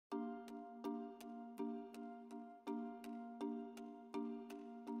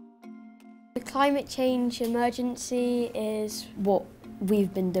The climate change emergency is what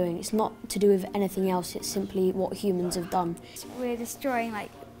we've been doing. It's not to do with anything else, it's simply what humans have done. We're destroying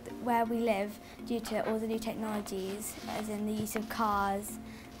where we live due to all the new technologies, as in the use of cars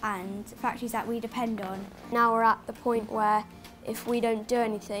and factories that we depend on. Now we're at the point where if we don't do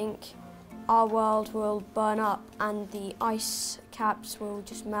anything, our world will burn up and the ice caps will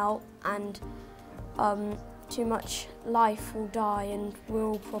just melt and too much life will die and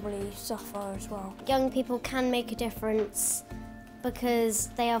we'll probably suffer as well. Young people can make a difference because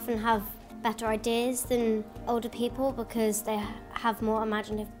they often have better ideas than older people because they have more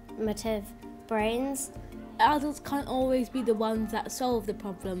imaginative brains. Adults can't always be the ones that solve the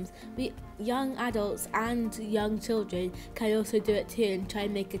problems. Young adults and young children can also do it too and try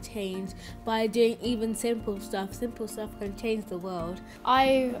and make a change by doing even simple stuff. Simple stuff can change the world.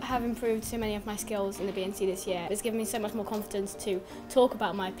 I have improved so many of my skills in the BNC this year. It's given me so much more confidence to talk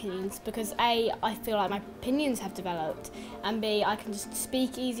about my opinions because A, I feel like my opinions have developed, and B, I can just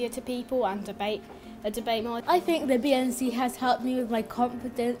speak easier to people and debate more. I think the BNC has helped me with my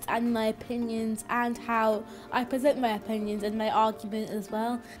confidence and my opinions and how I present my opinions and my argument as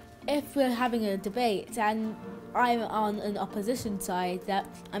well. If we're having a debate and I'm on an opposition side that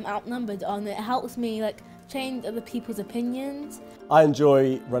I'm outnumbered on, it helps me change other people's opinions. I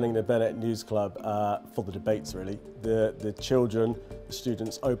enjoy running the Burnet News Club for the debates really. The children, the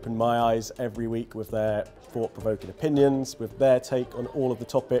students open my eyes every week with their thought-provoking opinions, with their take on all of the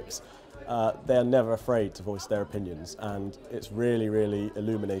topics. They are never afraid to voice their opinions, and it's really, really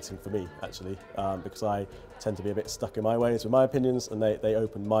illuminating for me actually, because I tend to be a bit stuck in my ways with my opinions, and they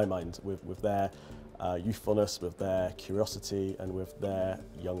open my mind with their youthfulness, with their curiosity and with their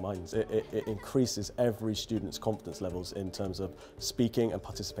young minds. It increases every student's confidence levels in terms of speaking and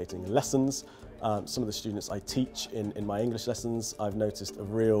participating in lessons. Some of the students I teach in my English lessons, I've noticed a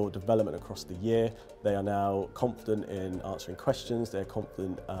real development across the year. They are now confident in answering questions, they're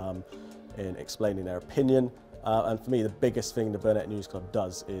confident in explaining their opinion. And for me, the biggest thing the Burnet News Club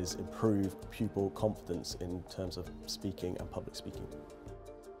does is improve pupil confidence in terms of speaking and public speaking.